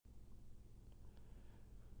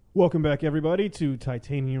Welcome back, everybody, to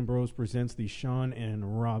Titanium Bros Presents the Sean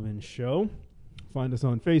and Robin Show. Find us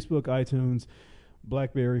on Facebook, iTunes,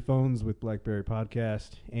 BlackBerry phones with BlackBerry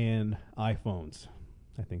Podcast, and iPhones.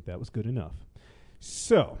 I think that was good enough.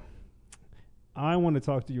 So, I want to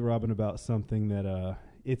talk to you, Robin, about something that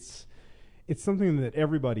it's something that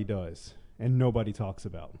everybody does and nobody talks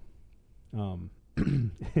about.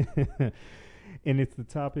 And it's the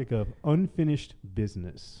topic of unfinished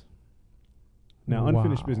business. Now,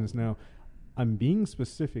 unfinished business. Now, I'm being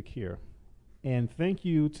specific here. And thank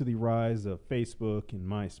you to the rise of Facebook and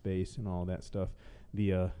MySpace and all that stuff,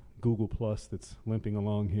 the Google Plus that's limping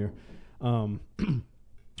along here.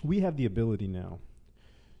 We have the ability now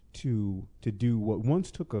to do what once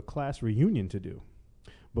took a class reunion to do.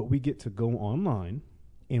 But we get to go online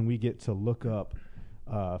and we get to look up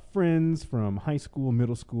friends from high school,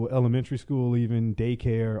 middle school, elementary school, even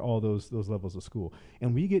daycare, all those levels of school.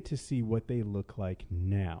 And we get to see what they look like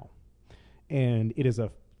now. And it is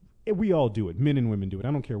we all do it. Men and women do it.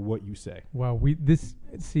 I don't care what you say. Wow,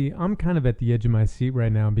 I'm kind of at the edge of my seat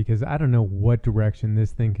right now because I don't know what direction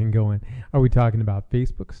this thing can go in. Are we talking about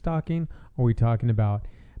Facebook stalking? Are we talking about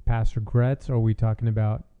past regrets? Are we talking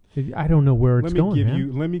about, I don't know where it's going,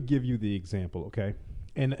 man. Let me give you the example, okay?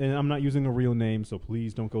 And I'm not using a real name, so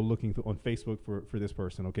please don't go looking on Facebook for this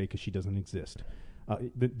person, okay? Because she doesn't exist.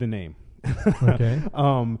 The name. Okay.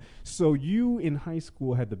 So you in high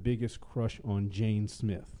school had the biggest crush on Jane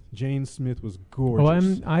Smith. Jane Smith was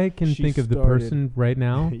gorgeous. Well, I can think of the person right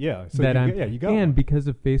now. Yeah. So that you got and one. because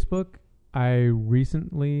of Facebook, I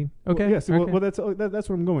recently. Okay. Well, yeah. So okay. well, that's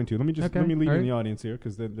where I'm going to. Let me leave All in the audience here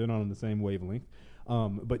because they're not on the same wavelength.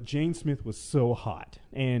 But Jane Smith was so hot,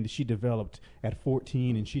 and she developed at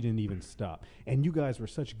 14, and she didn't even stop. And you guys were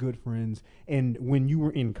such good friends. And when you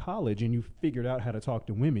were in college and you figured out how to talk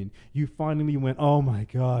to women, you finally went, oh, my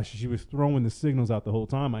gosh, she was throwing the signals out the whole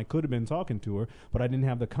time. I could have been talking to her, but I didn't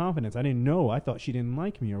have the confidence. I didn't know. I thought she didn't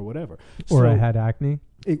like me or whatever. Or I had acne.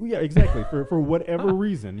 Yeah, exactly. For whatever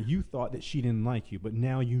reason, you thought that she didn't like you, but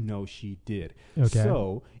now you know she did. Okay.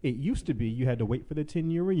 So it used to be you had to wait for the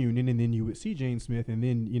 10-year reunion, and then you would see Jane Smith, and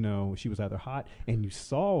then, she was either hot, and you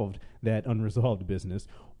solved that unresolved business,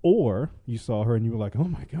 or you saw her, and you were like, oh,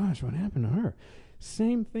 my gosh, what happened to her?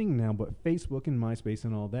 Same thing now, but Facebook and MySpace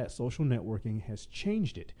and all that, social networking has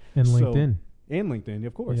changed it. And LinkedIn. And LinkedIn,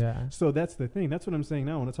 of course. Yeah. So that's the thing. That's what I'm saying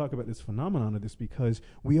now. I want to talk about this phenomenon of this because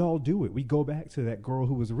we all do it. We go back to that girl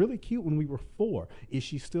who was really cute when we were 4. Is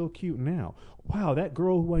she still cute now? Wow, that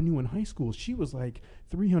girl who I knew in high school, she was like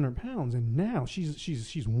 300 pounds, and now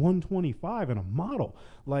she's 125 and a model.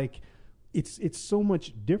 Like, it's so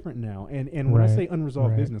much different now. And when I say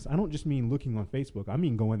unresolved business, I don't just mean looking on Facebook. I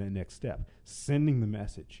mean going that next step, sending the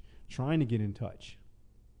message, trying to get in touch.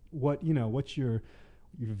 What's your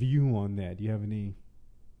view on that? Do you have any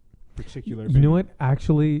particular You know what?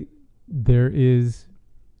 Actually, there is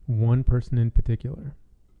one person in particular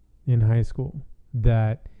in high school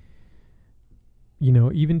that,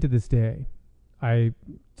 even to this day, I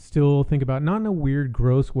still think about, not in a weird,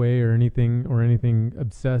 gross way or anything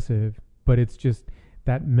obsessive, but it's just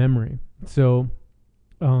that memory. So,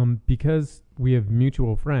 because we have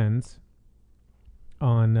mutual friends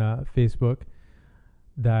on Facebook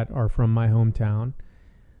that are from my hometown,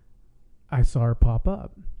 I saw her pop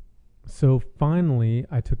up. So finally,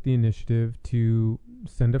 I took the initiative to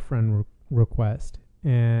send a friend request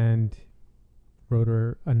and wrote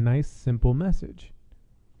her a nice, simple message.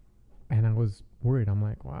 And I was worried. I'm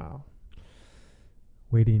like, wow,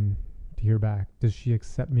 waiting to hear back. Does she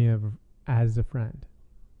accept me as a friend?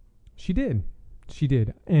 She did. She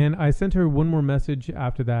did. And I sent her one more message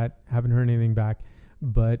after that, haven't heard anything back,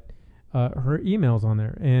 but her email's on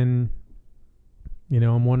there. And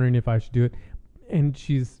I'm wondering if I should do it. And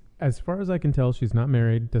she's, as far as I can tell, she's not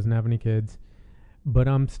married, doesn't have any kids, but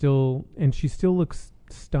she still looks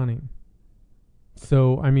stunning.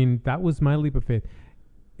 So, that was my leap of faith.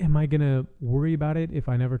 Am I going to worry about it if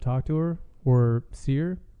I never talk to her or see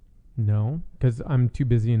her? No, because I'm too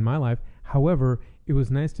busy in my life. However, it was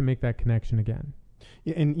nice to make that connection again.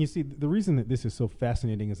 Yeah, and you see, the reason that this is so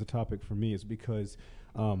fascinating as a topic for me is because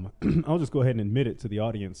I'll just go ahead and admit it to the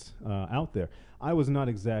audience out there. I was not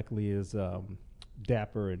exactly as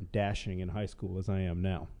dapper and dashing in high school as I am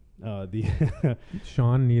now.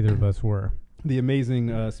 Sean, neither of us were. The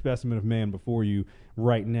amazing specimen of man before you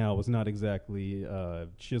right now was not exactly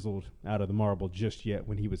chiseled out of the marble just yet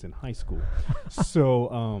when he was in high school.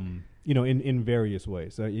 So, in various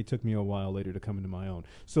ways. It took me a while later to come into my own.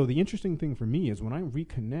 So the interesting thing for me is when I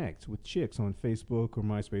reconnect with chicks on Facebook or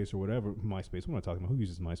MySpace or whatever, MySpace, what am I talking about? Who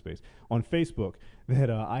uses MySpace? On Facebook that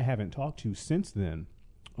I haven't talked to since then,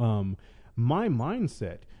 my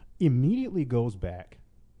mindset immediately goes back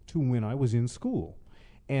to when I was in school.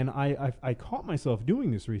 And I caught myself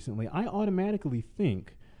doing this recently. I automatically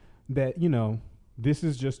think that, this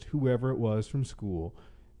is just whoever it was from school.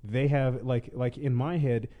 They have, like in my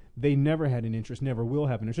head, they never had an interest, never will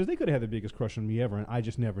have an interest. They could have had the biggest crush on me ever, and I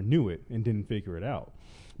just never knew it and didn't figure it out.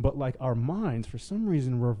 But like our minds, for some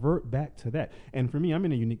reason, revert back to that. And for me, I'm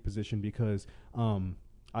in a unique position because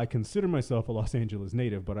I consider myself a Los Angeles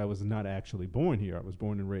native, but I was not actually born here. I was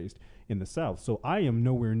born and raised in the South. So I am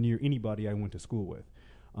nowhere near anybody I went to school with.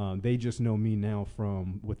 They just know me now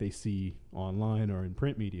from what they see online or in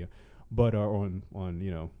print media, but on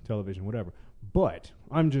television, whatever. But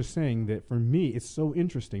I'm just saying that for me, it's so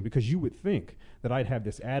interesting because you would think that I'd have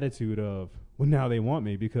this attitude of, well, now they want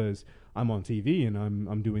me because I'm on TV and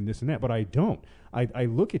I'm doing this and that, but I don't. I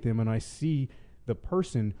look at them and I see the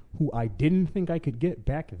person who I didn't think I could get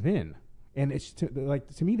back then. And it's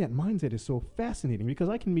to me, that mindset is so fascinating because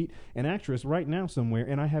I can meet an actress right now somewhere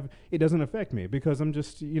and it doesn't affect me because I'm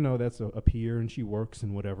just, that's a peer and she works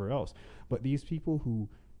and whatever else. But these people who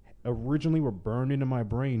originally were burned into my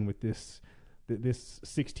brain with this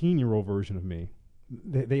 16-year-old version of me,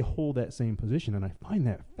 they hold that same position, and I find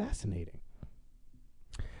that fascinating.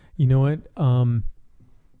 You know what?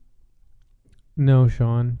 No,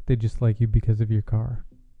 Sean, they just like you because of your car.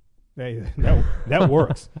 Hey, that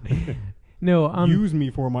works. No, use me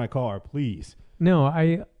for my car, please. No,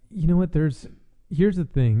 you know what? Here's the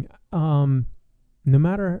thing. No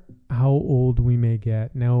matter how old we may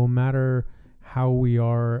get, no matter how we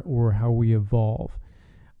are or how we evolve,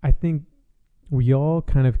 I think we all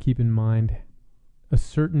kind of keep in mind a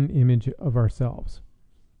certain image of ourselves,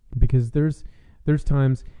 because there's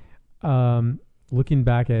times, looking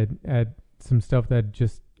back at some stuff that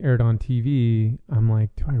just aired on TV, I'm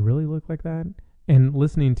like, do I really look like that? And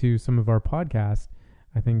listening to some of our podcasts,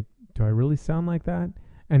 I think, do I really sound like that?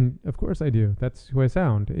 And of course I do. That's who I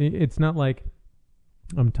sound. It's not like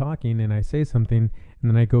I'm talking and I say something and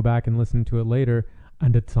then I go back and listen to it later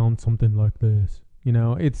and it sounds something like this.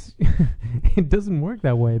 It's it doesn't work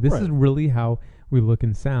that way. This is really how we look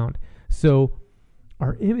and sound. So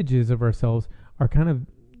our images of ourselves are kind of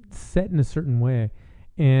set in a certain way.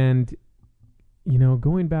 And,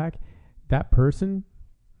 going back, that person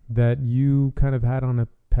that you kind of had on a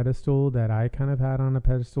pedestal, that I kind of had on a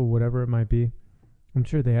pedestal, whatever it might be, I'm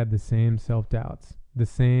sure they had the same self-doubts, the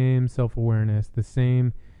same self-awareness, the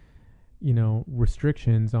same,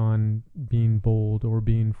 restrictions on being bold or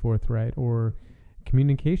being forthright or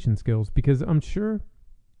communication skills, because I'm sure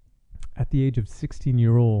at the age of 16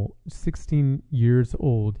 years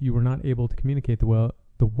old, you were not able to communicate the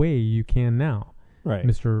way you can now. Right.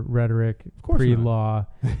 Mr. Rhetoric, pre-law,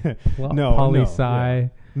 poli-sci. Yeah.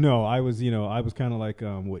 No, I was kind of like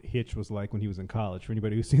what Hitch was like when he was in college. For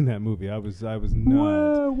anybody who's seen that movie, I was not.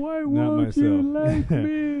 Why not won't myself. you like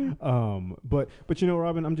me? But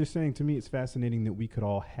Robin, I'm just saying, to me, it's fascinating that we could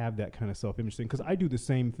all have that kind of self-image thing, because I do the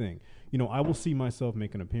same thing. I will see myself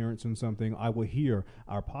make an appearance in something. I will hear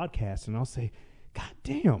our podcast, and I'll say, God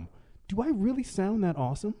damn, do I really sound that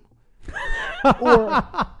awesome?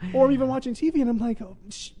 or even watching TV, and I'm like,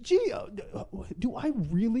 gee, do I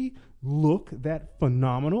really look that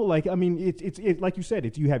phenomenal? Like, I mean, it's like you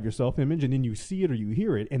said, you have your self-image, and then you see it or you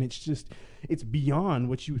hear it, and it's beyond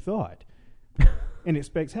what you thought, and it's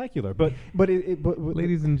spectacular. But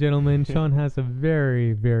ladies and gentlemen, Sean has a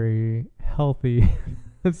very, very healthy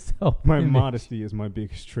self-image. My modesty is my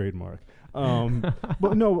biggest trademark.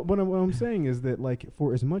 But no, what I'm saying is that, like,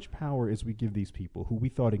 for as much power as we give these people who we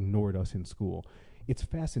thought ignored us in school, it's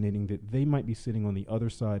fascinating that they might be sitting on the other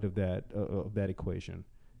side of that equation,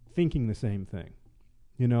 thinking the same thing,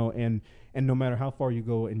 and no matter how far you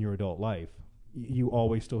go in your adult life, you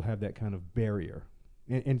always still have that kind of barrier.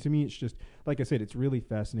 And to me, it's just, like I said, it's really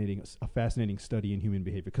fascinating, a fascinating study in human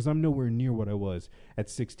behavior, because I'm nowhere near what I was at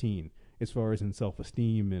 16. As far as in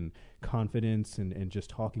self-esteem and confidence and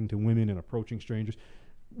just talking to women and approaching strangers.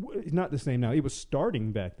 It's not the same now. It was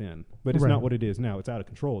starting back then, but it's not what it is now. It's out of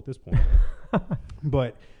control at this point.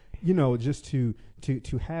 But, just to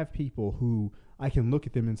have people who I can look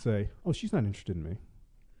at them and say, oh, she's not interested in me.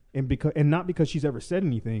 And not because she's ever said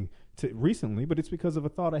anything recently, but it's because of a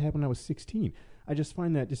thought I had when I was 16. I just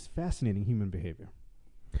find that just fascinating human behavior.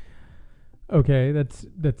 Okay, that's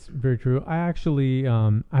very true. I actually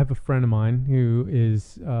I have a friend of mine who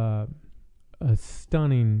is a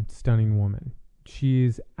stunning woman.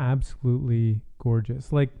 She's absolutely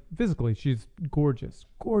gorgeous. Like, physically, she's gorgeous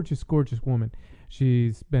woman.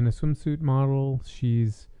 She's been a swimsuit model.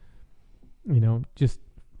 She's, just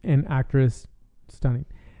an actress, stunning.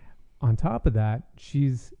 On top of that,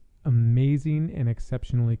 she's amazing and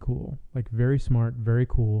exceptionally cool. Like very smart, very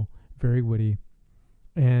cool, very witty.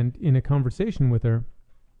 And in a conversation with her,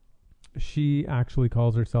 she actually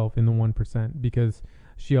calls herself in the 1% because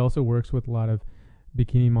she also works with a lot of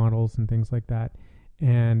bikini models and things like that.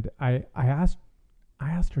 And I asked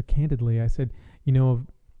her candidly, I said, of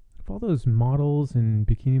all those models and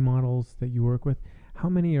bikini models that you work with, how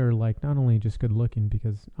many are like not only just good looking,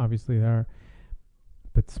 because obviously they are,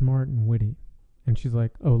 but smart and witty? And she's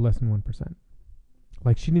like, oh, less than 1%.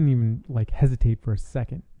 Like she didn't even like hesitate for a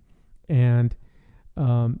second. And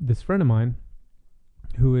this friend of mine,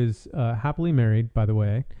 who is happily married, by the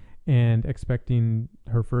way, and expecting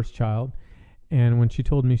her first child, and when she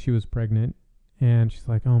told me she was pregnant, and she's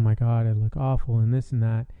like, oh my God, I look awful and this and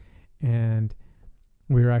that, and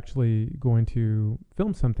we were actually going to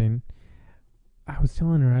film something, I was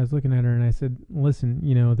telling her, I was looking at her and I said, listen,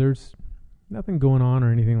 there's nothing going on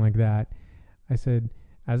or anything like that. I said,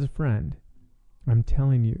 as a friend, I'm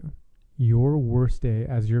telling you, your worst day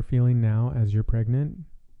as you're feeling now as you're pregnant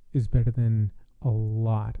is better than a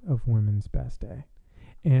lot of women's best day.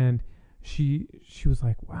 And she was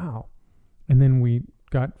like, wow. And then we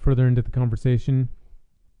got further into the conversation,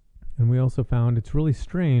 and we also found it's really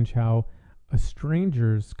strange how a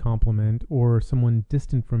stranger's compliment or someone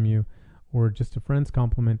distant from you or just a friend's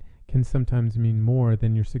compliment can sometimes mean more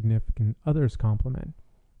than your significant other's compliment,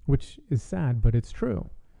 which is sad, but it's true.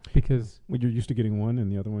 Because when you're used to getting one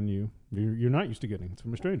and the other one you're not used to getting. It's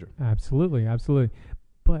from a stranger. Absolutely.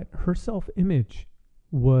 But her self-image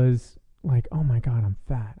was like, oh my God, I'm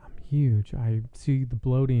fat, I'm huge, I see the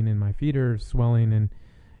bloating and my feet are swelling, and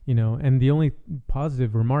and the only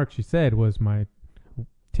positive remark she said was my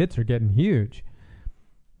tits are getting huge.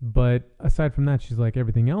 But aside from that, she's like,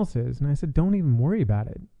 everything else is. And I said, don't even worry about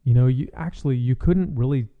it. You couldn't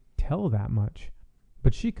really tell that much,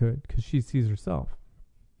 but she could, because she sees herself.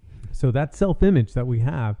 So that self-image that we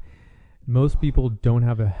have, most people don't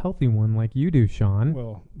have a healthy one like you do, Sean.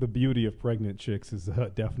 Well, the beauty of pregnant chicks is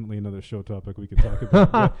definitely another show topic we could talk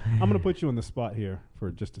about. But I'm going to put you on the spot here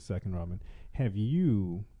for just a second, Robin. Have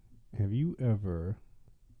you ever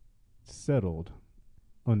settled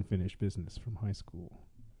unfinished business from high school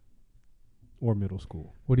or middle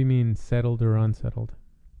school? What do you mean, settled or unsettled?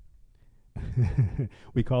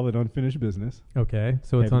 We call it unfinished business. Okay,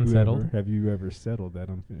 so it's unsettled. Have you ever settled that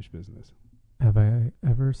unfinished business? Have I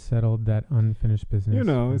ever settled that unfinished business?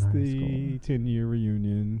 It's the 10-year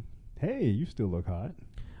reunion. Hey, you still look hot.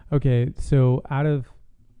 Okay, so out of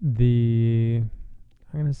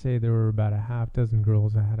I'm going to say there were about a half dozen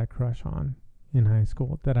girls I had a crush on in high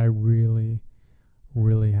school that I really,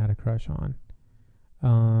 really had a crush on.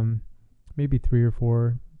 Maybe 3 or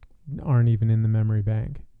 4 aren't even in the memory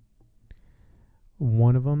bank.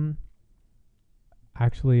 One of them,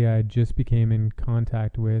 actually, I just became in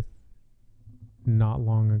contact with not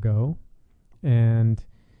long ago, and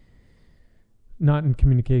not in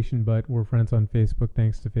communication, but we're friends on Facebook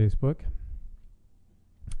thanks to Facebook.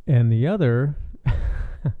 And the other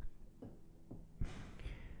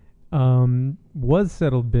was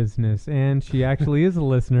settled business, and she actually is a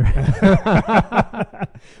listener.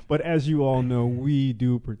 But as you all know, we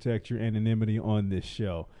do protect your anonymity on this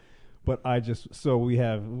show. But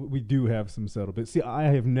we do have some settled. But see, I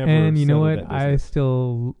have never. And you know what? I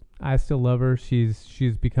still love her.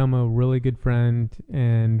 She's become a really good friend,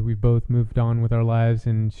 and we've both moved on with our lives,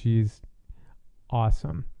 and she's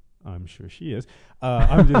awesome. I'm sure she is.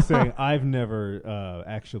 I'm just saying, I've never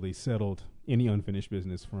actually settled any unfinished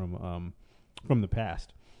business from the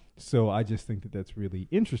past. So I just think that that's really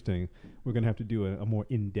interesting. We're going to have to do a more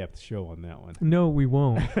in-depth show on that one. No, we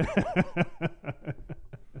won't.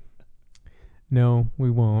 No, we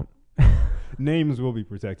won't. Names will be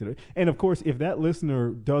protected. And, of course, if that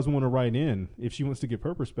listener does want to write in, if she wants to give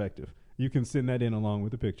her perspective, you can send that in along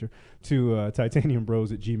with the picture to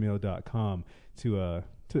titaniumbros@gmail.com to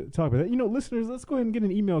talk about that. Listeners, let's go ahead and get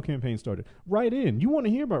an email campaign started. Write in. You want to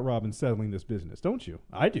hear about Robin settling this business, don't you?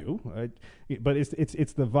 I do. But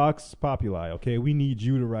it's the Vox Populi, okay? We need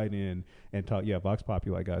you to write in and talk. Yeah, Vox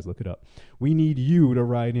Populi, guys, look it up. We need you to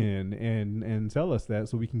write in and tell us that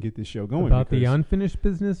so we can get this show going. About the unfinished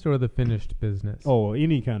business or the finished business? Oh,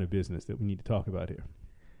 any kind of business that we need to talk about here.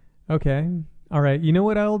 Okay. All right. You know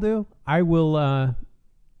what I'll do? I will,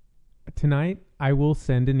 tonight, I will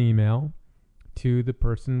send an email to the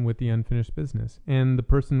person with the unfinished business. And the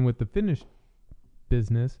person with the finished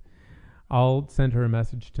business, I'll send her a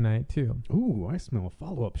message tonight too. Ooh, I smell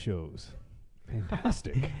follow-up shows.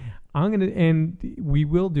 Fantastic. And we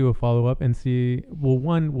will do a follow-up and see. Well,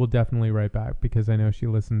 one will definitely write back because I know she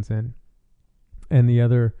listens in. And the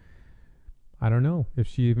other, I don't know if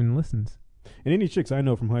she even listens. And any chicks I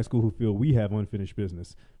know from high school who feel we have unfinished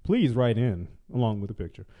business, please write in along with a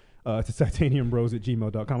picture. To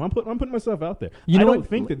titaniumbros@gmail.com. I'm putting myself out there. I don't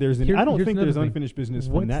think that there's any. I don't think there's unfinished business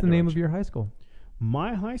from that What's the name of your high school?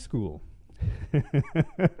 My high school.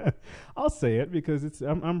 I'll say it because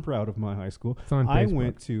I'm proud of my high school. It's on I Facebook.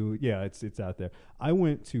 went to it's out there. I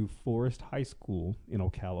went to Forest High School in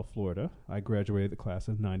Ocala, Florida. I graduated the class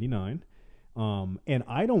of '99, and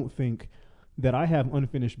I don't think that I have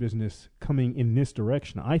unfinished business coming in this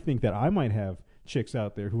direction. I think that I might have chicks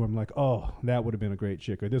out there who I'm like, oh, that would have been a great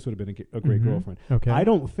chick, or this would have been a great girlfriend. Okay. I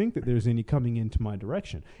don't think that there's any coming into my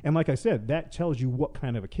direction. And like I said, that tells you what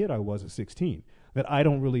kind of a kid I was at 16. That I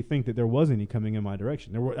don't really think that there was any coming in my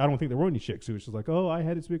direction. I don't think there were any chicks who was just like, oh, I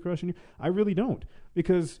had this big crush on you. I really don't,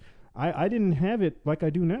 because I didn't have it like I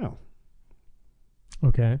do now.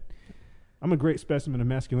 Okay. I'm a great specimen of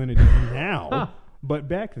masculinity now. But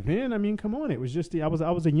back then, I mean, come on, it was just I was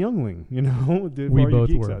a youngling, you know. We both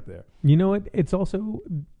geeks were out there. You know what? It's also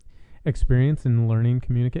experience in learning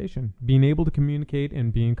communication, being able to communicate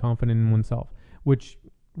and being confident in oneself, which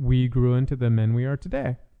we grew into the men we are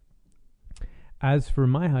today. As for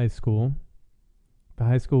my high school, the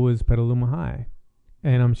high school was Petaluma High,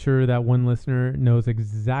 and I'm sure that one listener knows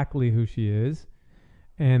exactly who she is,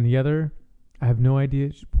 and the other, I have no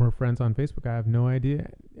idea. We're friends on Facebook. I have no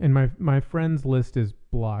idea. And my friends list is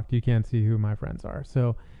blocked. You can't see who my friends are.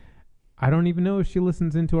 So I don't even know if she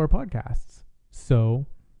listens into our podcasts. So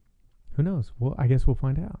who knows? Well, I guess we'll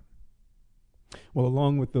find out. Well,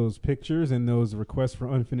 along with those pictures and those requests for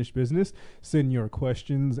unfinished business, send your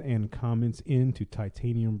questions and comments in to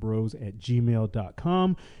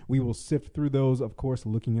titaniumbros@gmail.com. We will sift through those, of course,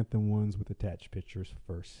 looking at the ones with attached pictures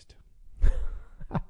first.